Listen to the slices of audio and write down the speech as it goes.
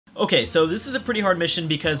Okay, so this is a pretty hard mission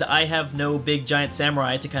because I have no big giant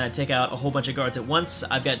samurai to kind of take out a whole bunch of guards at once.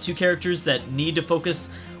 I've got two characters that need to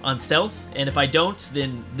focus on stealth, and if I don't,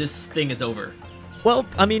 then this thing is over. Well,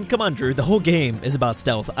 I mean, come on, Drew. The whole game is about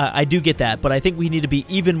stealth. I do get that, but I think we need to be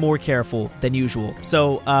even more careful than usual.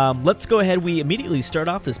 So let's go ahead. We immediately start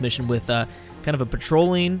off this mission with kind of a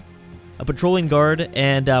patrolling guard,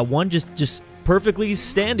 and one just perfectly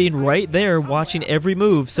standing right there watching every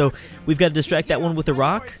move. So we've got to distract that one with a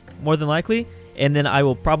rock, more than likely, and then I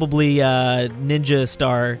will probably ninja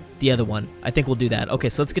star the other one. I think we'll do that. Okay,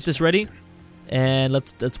 so let's get this ready, and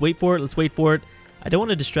let's wait for it. Let's wait for it. I don't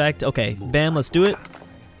want to distract. Okay, bam, let's do it.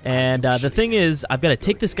 And the thing is, I've got to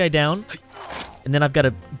take this guy down, and then I've got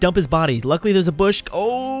to dump his body. Luckily, there's a bush.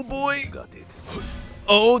 Oh, boy.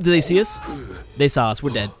 Oh, did they see us? They saw us.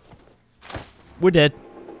 We're dead. We're dead.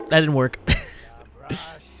 That didn't work.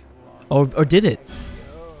 Or did it?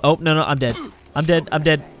 Oh, no, I'm dead. I'm dead. I'm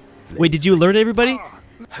dead. Wait, did you alert everybody?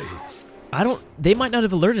 They might not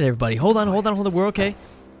have alerted everybody. Hold on. We're okay.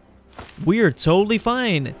 We are totally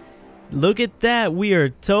fine. Look at that. We are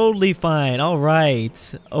totally fine. All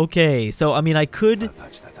right. Okay. So, I mean, I could...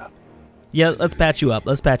 Yeah, let's patch you up.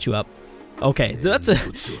 Let's patch you up. Okay. That's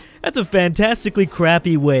a fantastically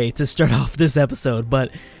crappy way to start off this episode,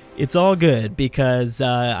 but it's all good because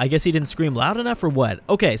I guess he didn't scream loud enough or what?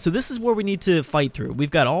 Okay, so this is where we need to fight through.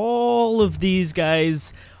 We've got all of these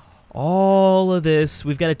guys, all of this.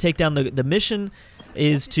 We've got to take down the mission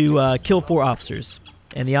is to kill 4 officers.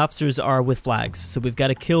 And the officers are with flags. So we've got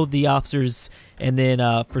to kill the officers, and then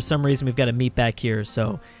for some reason we've got to meet back here.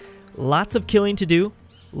 So lots of killing to do,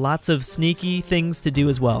 lots of sneaky things to do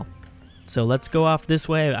as well. So let's go off this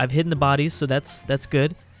way. I've hidden the bodies, so that's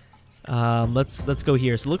good. Let's go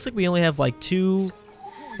here. So it looks like we only have like 2.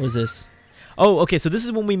 What is this? Oh, okay. So this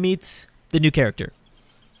is when we meet the new character.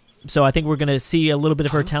 So I think we're gonna see a little bit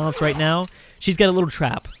of her talents right now. She's got a little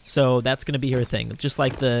trap, so that's gonna be her thing. Just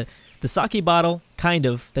like the sake bottle, kind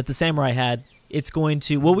of, that the samurai had. It's going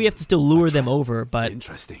to... Well, we have to still lure them over, but...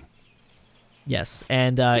 Interesting. Yes,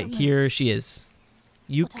 and here she is.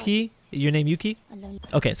 Yuki? Your name Yuki?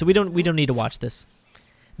 Okay, so we don't need to watch this.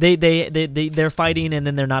 They're fighting, and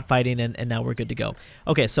then they're not fighting, and now we're good to go.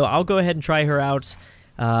 Okay, so I'll go ahead and try her out.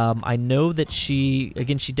 I know that she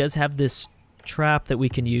does have this trap that we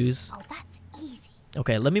can use. Oh, that's easy.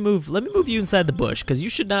 Okay, let me move you inside the bush, because you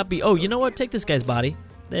should not be... Oh, you know what? Take this guy's body.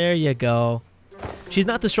 There you go. She's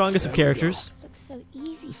not the strongest of characters, Looks so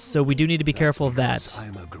easy. so we do need to be careful of that.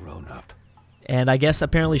 I'm a grown-up. And I guess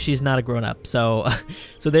apparently she's not a grown-up, so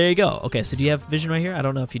so there you go. Okay, so do you have vision right here? I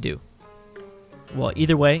don't know if you do. Well,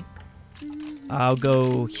 either way, I'll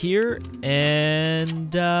go here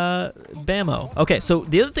and bammo. Okay, so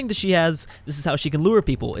the other thing that she has, this is how she can lure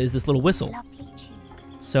people, is this little whistle. Lovely tune.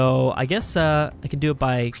 So I guess I can do it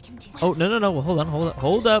by... Oh, no. Well,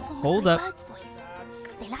 hold up. Bird's voice.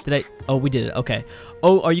 They like Did I? Oh, we did it. Okay.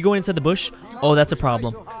 Oh, are you going inside the bush? Oh, that's a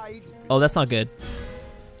problem. Oh, that's not good.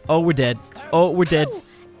 Oh, we're dead. Oh, we're dead.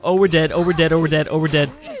 Oh, we're dead. Oh, we're dead. Oh, we're dead. Oh, we're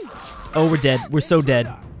dead. Oh, we're dead. We're so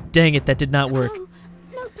dead. Dang it, that did not work.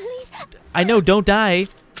 No, please. I know, don't die.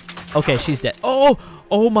 Okay, she's dead.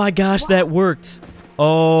 Oh my gosh, that worked.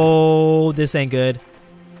 Oh, this ain't good.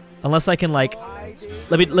 Unless I can, like,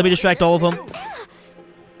 let me distract all of them.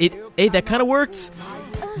 Hey, that kind of worked.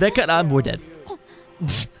 We're dead.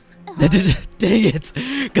 Dang it.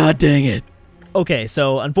 God dang it. Okay,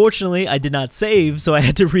 so unfortunately I did not save, so I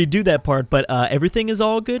had to redo that part, but everything is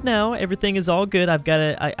all good now. Everything is all good.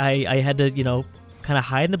 I had to, you know, kind of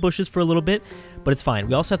hide in the bushes for a little bit, but it's fine.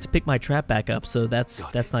 We also have to pick my trap back up, so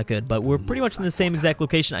that's not good. But we're pretty much in the same exact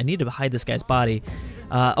location. I need to hide this guy's body.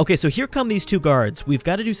 Okay, so here come these 2 guards. We've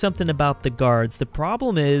got to do something about the guards. The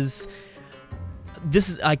problem is...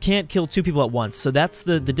 I can't kill 2 people at once, so that's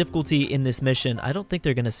the difficulty in this mission. I don't think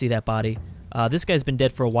they're gonna see that body. This guy's been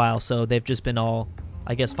dead for a while, so they've just been all,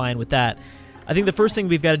 I guess, fine with that. I think the first thing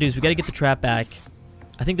we've got to do is we've got to get the trap back.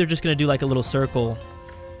 I think they're just gonna do like a little circle.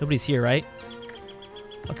 Nobody's here, right?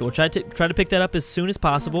 Okay, we'll try to pick that up as soon as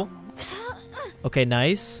possible. Okay,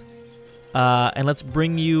 nice. And let's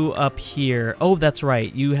bring you up here. Oh, that's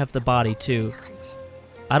right. You have the body too.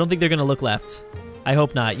 I don't think they're gonna look left. I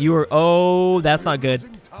hope not. You are... Oh, that's not good.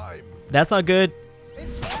 That's not good.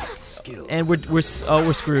 And we're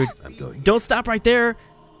screwed. Don't stop right there.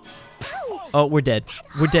 Oh, we're dead.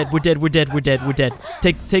 We're dead.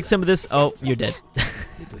 Take some of this. Oh, you're dead.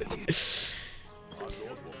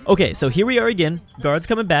 Okay, so here we are again. Guards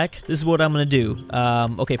coming back. This is what I'm gonna do.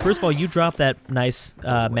 Okay, first of all, you drop that nice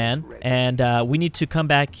man, and we need to come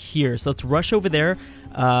back here. So let's rush over there.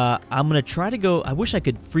 I'm gonna try to go. I wish I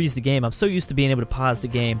could freeze the game. I'm so used to being able to pause the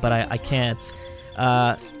game, but I can't.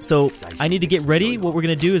 So I need to get ready. What we're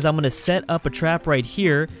gonna do is I'm gonna set up a trap right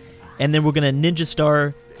here, and then we're gonna ninja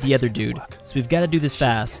star the other dude. So we've got to do this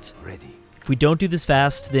fast. If we don't do this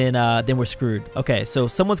fast, then we're screwed. Okay, so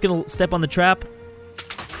someone's gonna step on the trap,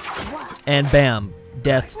 and bam,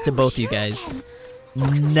 death to both of you guys.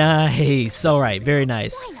 Nice. All right, very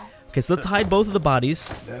nice. Okay, so let's hide both of the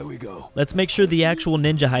bodies. There we go. Let's make sure the actual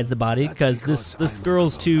ninja hides the body, because this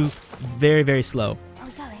girl's too very slow.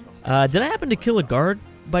 Did I happen to kill a guard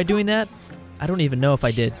by doing that? I don't even know if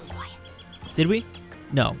I did. Did we?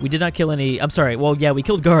 No, we did not kill any. I'm sorry. Well, yeah, we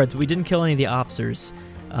killed guards. We didn't kill any of the officers.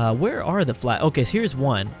 Where are the flag? Okay, so here's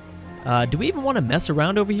one. Do we even want to mess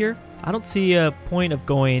around over here? I don't see a point of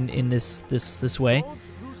going in this way.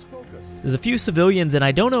 There's a few civilians, and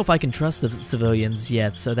I don't know if I can trust the civilians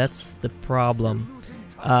yet, so that's the problem.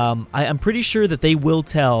 I'm pretty sure that they will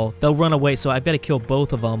tell. They'll run away, so I've got to kill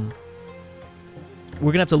both of them.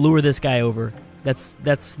 We're gonna have to lure this guy over.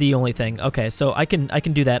 That's the only thing. Okay, so I can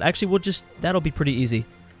do that. Actually, that'll be pretty easy.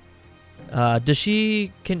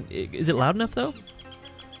 Is it loud enough though?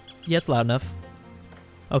 Yeah, it's loud enough.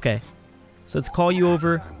 Okay, so let's call you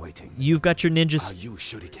over. You've got your ninjas.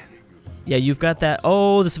 Yeah, you've got that.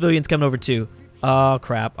 Oh, the civilian's coming over too. Oh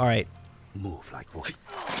crap! All right,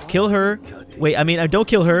 kill her. Wait, I mean, don't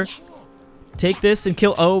kill her. Take this and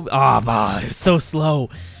kill. Oh, so slow.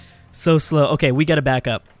 So slow. Okay, we gotta back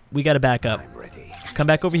up. We gotta back up. Come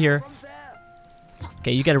back over here.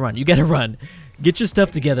 Okay, you gotta run. You gotta run. Get your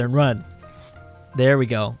stuff together and run. There we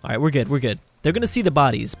go. All right, we're good. We're good. They're gonna see the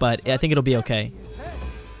bodies, but I think it'll be okay.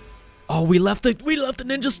 Oh, we left the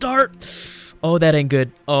ninja star. Oh, that ain't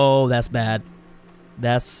good. Oh, that's bad.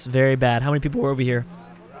 That's very bad. How many people were over here?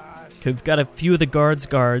 Okay, we've got a few of the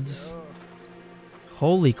guards.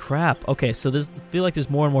 Holy crap. Okay, so I feel like there's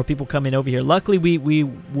more and more people coming over here. Luckily, we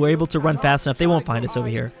were able to run fast enough. They won't find us over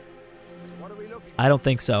here. I don't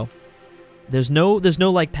think so. There's no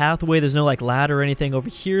like pathway. There's no like ladder or anything over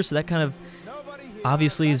here. So that kind of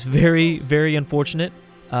obviously is very unfortunate.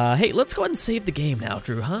 Hey, let's go ahead and save the game now,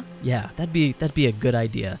 Drew, huh? Yeah, that'd be a good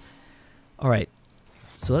idea. All right.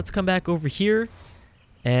 So let's come back over here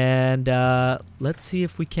and let's see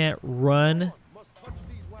if we can't run.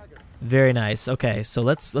 Very nice. Okay, so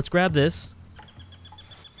let's grab this.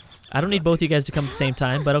 I don't need both of you guys to come at the same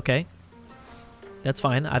time, but okay. That's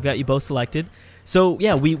fine. I've got you both selected. So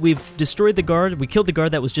yeah, we've destroyed the guard. We killed the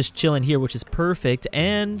guard that was just chilling here, which is perfect.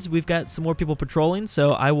 And we've got some more people patrolling,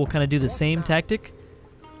 so I will kind of do the same tactic.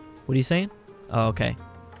 What are you saying? Oh, okay.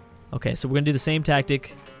 Okay, so we're going to do the same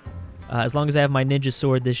tactic. As long as I have my ninja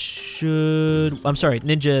sword, this should... I'm sorry,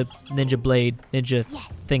 ninja blade, ninja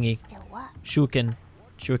thingy.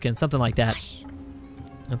 Shuriken, something like that.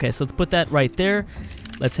 Okay, so let's put that right there.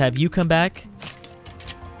 Let's have you come back.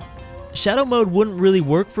 Shadow mode wouldn't really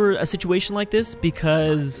work for a situation like this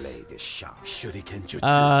because...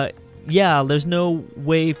 yeah, there's no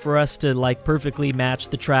way for us to like perfectly match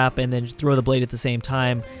the trap and then throw the blade at the same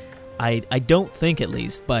time. I don't think, at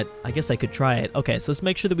least, but I guess I could try it. Okay, so let's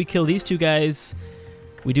make sure that we kill these two guys.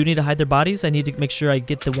 We do need to hide their bodies. I need to make sure I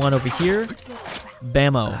get the one over here.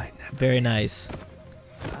 Bammo. Very nice.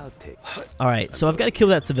 Alright, so I've got to kill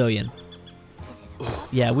that civilian.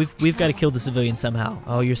 Yeah, we've got to kill the civilian somehow.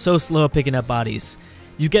 Oh, you're so slow at picking up bodies.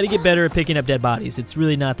 You've got to get better at picking up dead bodies. It's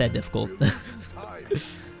really not that difficult.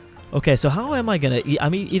 Okay, so how am I going to... I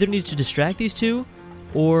mean, either need to distract these two,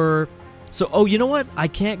 or... So, oh, you know what? I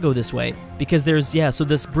can't go this way because there's, yeah, so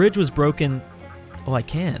this bridge was broken. Oh, I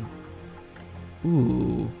can.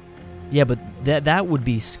 Ooh. Yeah, but that would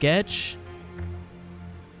be sketch.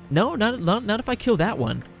 No, not if I kill that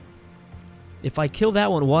one. If I kill that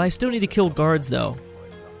one, well, I still need to kill guards, though.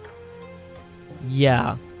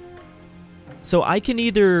 Yeah. So I can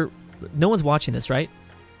either... No one's watching this, right?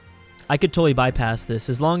 I could totally bypass this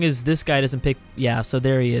as long as this guy doesn't pick... Yeah, so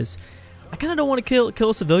there he is. I kind of don't want to kill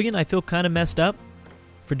a civilian. I feel kind of messed up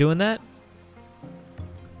for doing that.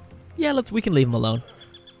 Yeah, we can leave him alone.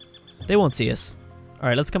 They won't see us. All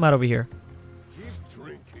right, let's come out over here.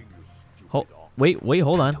 Wait,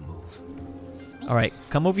 hold on. All right,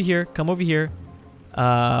 come over here. Come over here.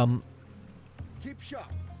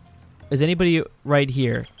 Is anybody right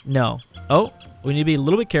here? No. Oh, we need to be a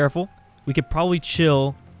little bit careful. We could probably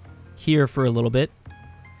chill here for a little bit.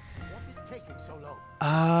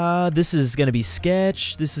 This is gonna be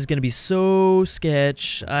sketch. This is gonna be so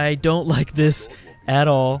sketch. I don't like this at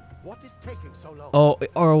all. Oh,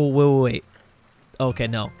 wait. Okay,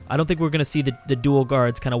 no. I don't think we're gonna see the dual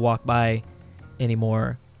guards kind of walk by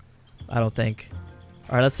anymore. I don't think.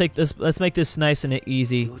 All right, let's take this. Let's make this nice and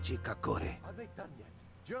easy.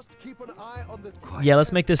 Yeah,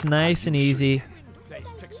 let's make this nice and easy.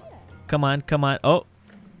 Come on, come on. Oh.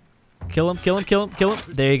 Kill him, kill him, kill him, kill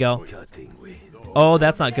him. There you go. Oh,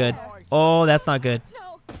 that's not good. Oh, that's not good.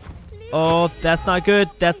 Oh, that's not good.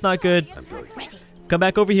 That's not good. Come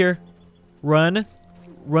back over here. Run.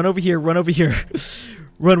 Run over here. Run over here.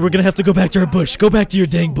 Run. We're going to have to go back to our bush. Go back to your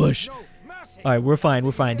dang bush. All right, we're fine.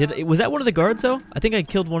 We're fine. Was that one of the guards, though? I think I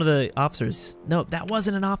killed one of the officers. No, that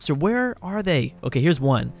wasn't an officer. Where are they? Okay, here's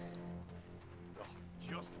one.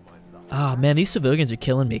 Ah, man, these civilians are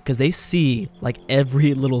killing me because they see, like,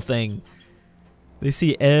 every little thing. They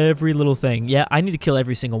see every little thing. Yeah, I need to kill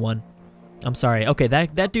every single one. I'm sorry. Okay,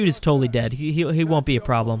 that dude is totally dead. He won't be a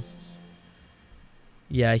problem.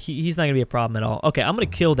 Yeah, he's not going to be a problem at all. Okay, I'm going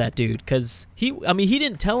to kill that dude because I mean, he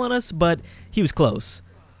didn't tell on us, but he was close.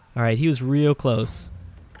 All right, he was real close.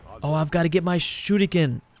 Oh, I've got to get my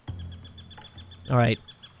shuriken. All right.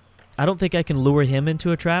 I don't think I can lure him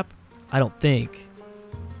into a trap. I don't think.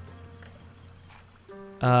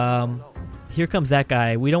 Here comes that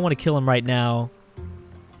guy. We don't want to kill him right now.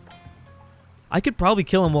 I could probably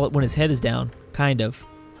kill him when his head is down. Kind of.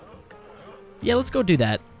 Yeah, let's go do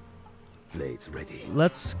that. Blades ready.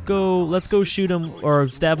 Let's go shoot him or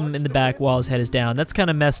stab him in the back while his head is down. That's kind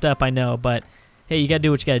of messed up, I know, but hey, you gotta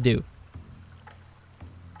do what you gotta do.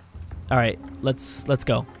 All right, let's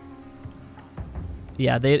go.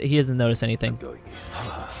 Yeah, he doesn't notice anything.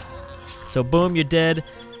 So boom, you're dead.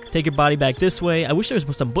 Take your body back this way. I wish there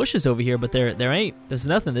was some bushes over here, but there ain't. There's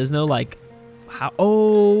nothing. There's no like. How?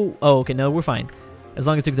 Oh, okay. No, we're fine. As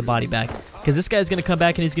long as I took the body back, because this guy's gonna come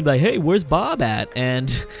back and he's gonna be like, "Hey, where's Bob at?"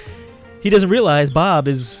 And he doesn't realize Bob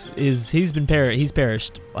he's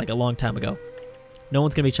perished like a long time ago. No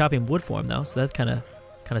one's gonna be chopping wood for him though, so that kind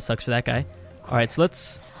of sucks for that guy. All right, so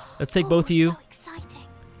let's take both of you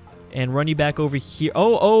and run you back over here.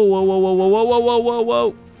 Oh, whoa, whoa, whoa, whoa, whoa, whoa, whoa, whoa,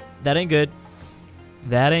 whoa! That ain't good.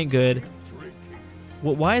 That ain't good.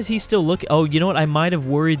 Well, why is he still looking? Oh, you know what? I might have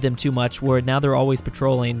worried them too much where now they're always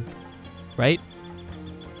patrolling, right?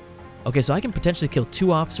 Okay, so I can potentially kill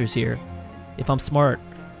 2 officers here if I'm smart.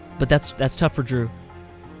 But that's tough for Drew.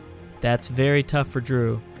 That's very tough for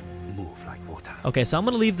Drew. Move like water. Okay, so I'm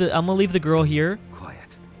gonna leave the girl here. Quiet.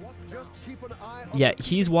 Yeah,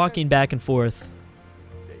 he's walking back and forth.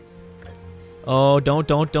 Oh, don't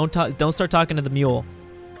start talking to the mule.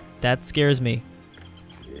 That scares me.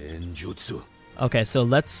 Jutsu. Okay, so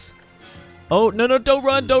let's. Oh no! Don't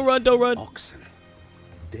run! Don't run! Don't run! Oxen.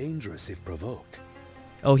 Dangerous if provoked.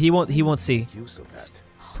 Oh, he won't see. Use of that.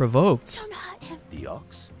 Provoked. Don't hurt him. The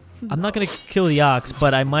ox. I'm not gonna kill the ox,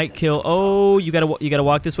 but I might kill. Oh, you gotta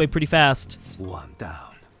walk this way pretty fast. One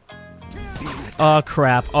down. Oh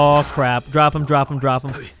crap! Oh crap! Drop him! Drop him! Drop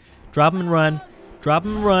him! Drop him and run! Drop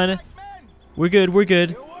him and run! We're good. We're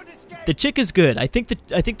good. The chick is good. I think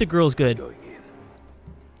the girl's good.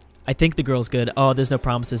 I think the girl's good. Oh, there's no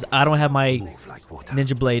promises. I don't have my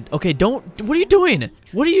ninja blade. Okay, don't. What are you doing?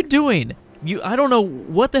 What are you doing? I don't know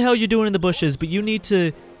what the hell you're doing in the bushes, but you need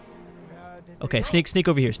to. Okay, sneak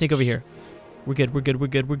over here. Sneak over here. We're good. We're good. We're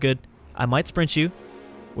good. We're good. I might sprint you.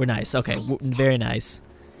 We're nice. Okay, very nice.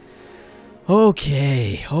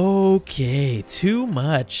 Okay. Okay. Too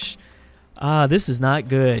much. This is not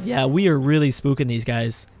good. Yeah, we are really spooking these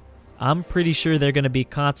guys. I'm pretty sure they're going to be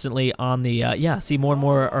constantly on the, yeah, see, more and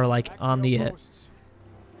more are like on the,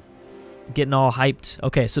 getting all hyped.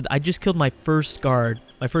 Okay, so I just killed my first guard,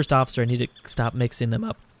 my first officer. I need to stop mixing them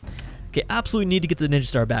up. Okay, absolutely need to get the ninja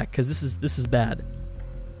star back because this is bad.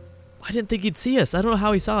 I didn't think he'd see us. I don't know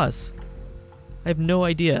how he saw us. I have no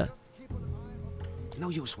idea. No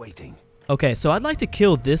use waiting. Okay, so I'd like to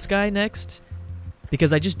kill this guy next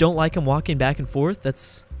because I just don't like him walking back and forth.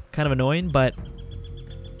 That's kind of annoying, but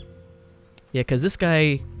yeah, because this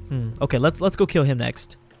guy. Okay, let's go kill him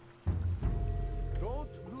next.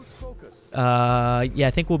 Yeah,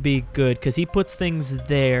 I think we'll be good because he puts things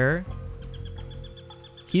there.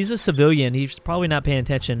 He's a civilian. He's probably not paying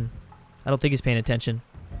attention. I don't think he's paying attention.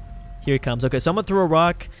 Here he comes. Okay, so I'm gonna throw a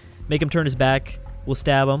rock, make him turn his back. We'll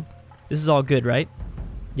stab him. This is all good, right?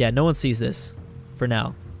 Yeah, no one sees this for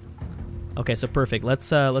now. Okay, so perfect. Let's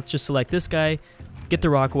just select this guy, get the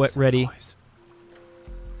rock ready.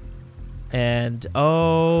 And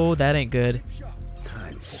oh, that ain't good.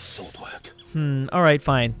 Time for sword work. All right,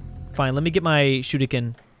 fine. Fine. Let me get my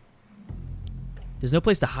shuriken. There's no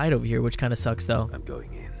place to hide over here, which kind of sucks though. I'm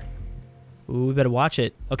going in. Ooh, we better watch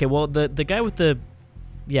it. Okay, well the guy with the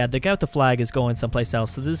guy with the flag is going someplace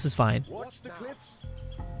else, so this is fine.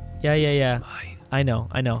 Yeah. I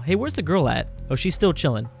know. Hey, where's the girl at? Oh, she's still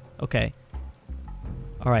chilling. Okay.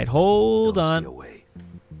 All right, hold on.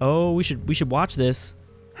 Oh, we should watch this.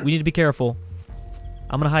 We need to be careful.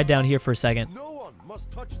 I'm gonna hide down here for a second. No one must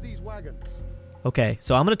touch these wagons. Okay,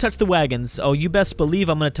 so I'm gonna touch the wagons. Oh, you best believe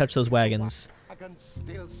I'm gonna touch those wagons.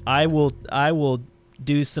 I will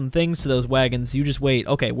do some things to those wagons. You just wait.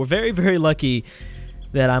 Okay, we're very, very lucky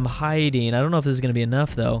that I'm hiding. I don't know if this is gonna be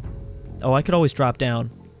enough though. Oh, I could always drop down.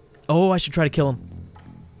 Oh, I should try to kill him.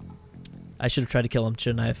 I should have tried to kill him,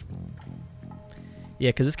 shouldn't I have? Yeah,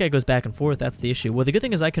 because this guy goes back and forth. That's the issue. Well, the good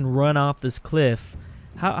thing is I can run off this cliff.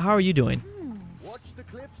 How are you doing?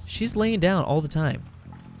 She's laying down all the time.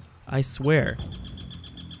 I swear.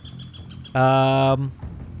 I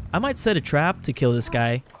might set a trap to kill this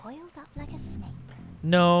guy. Coiled up like a snake.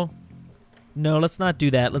 No. No, let's not do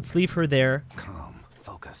that. Let's leave her there. Calm,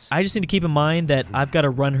 focus. I just need to keep in mind that I've got to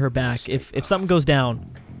run her back. If something goes down,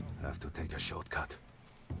 Have to take a shortcut.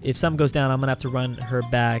 if something goes down, I'm gonna have to run her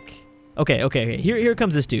back. Okay. Here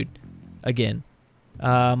comes this dude again.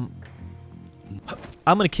 I'm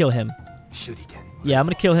gonna kill him. Shuriken. Yeah, I'm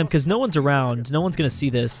gonna kill him because no one's around. No one's gonna see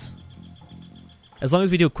this. As long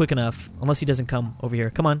as we do it quick enough, unless he doesn't come over here.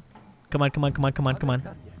 Come on.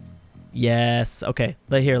 Yes. Okay.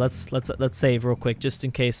 Let's save real quick just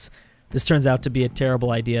in case this turns out to be a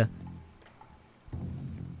terrible idea.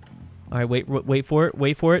 All right, wait for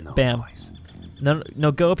it. No Bam. noise.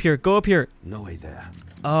 No, go up here. No way there.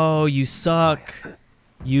 Oh, you suck.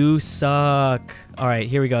 You suck. All right,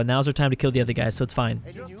 here we go. Now's our time to kill the other guys, so it's fine.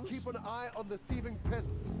 Just keep an eye on the thieving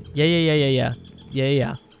peasants.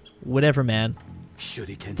 Yeah. Whatever, man.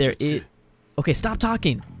 Shuriken There jutsu. is. Okay, stop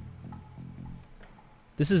talking.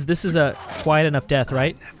 This is a quiet enough death,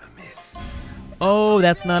 right? Never miss. Oh,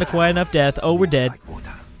 that's not a quiet enough death. Oh, we're dead. Like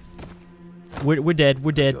water. We're dead.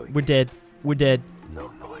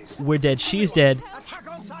 No noise. We're dead. She's dead.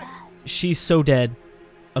 She's so dead.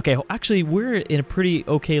 Okay, actually, we're in a pretty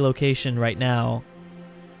okay location right now.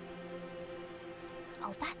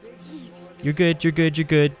 Oh, that's easy. You're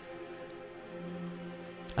good.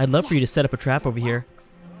 I'd love for you to set up a trap over here.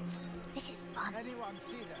 This is fun. Anyone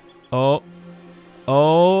see that? Oh.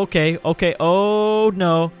 Okay. Oh,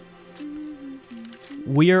 no.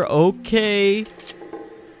 We're okay.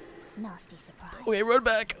 Nasty surprise. Okay, run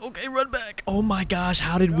back. Oh my gosh,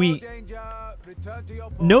 how did we... Danger. Return to your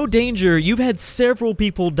post. No danger. You've had several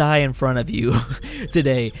people die in front of you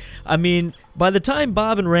today. I mean, by the time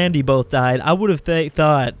Bob and Randy both died, I would have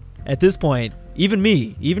thought, at this point, even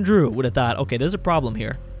me, even Drew, would have thought, okay, there's a problem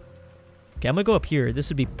here. Okay, I'm going to go up here. This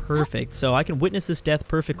would be perfect. So I can witness this death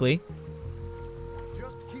perfectly.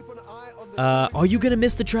 Just keep an eye on the Are you going to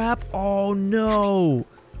miss the trap? Oh, no.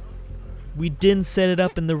 We didn't set it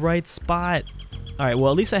up in the right spot. All right,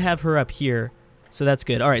 well, at least I have her up here. So that's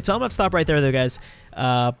good. All right, so I'm going to stop right there, though, guys.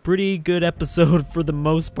 Pretty good episode for the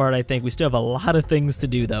most part, I think. We still have a lot of things to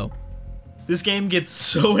do, though. This game gets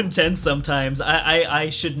so intense sometimes. I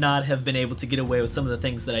should not have been able to get away with some of the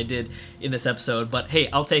things that I did in this episode. But, hey,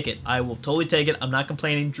 I'll take it. I will totally take it. I'm not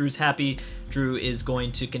complaining. Drew's happy. Drew is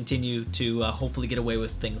going to continue to hopefully get away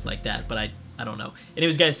with things like that. But I don't know.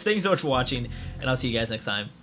 Anyways, guys, thanks so much for watching, and I'll see you guys next time.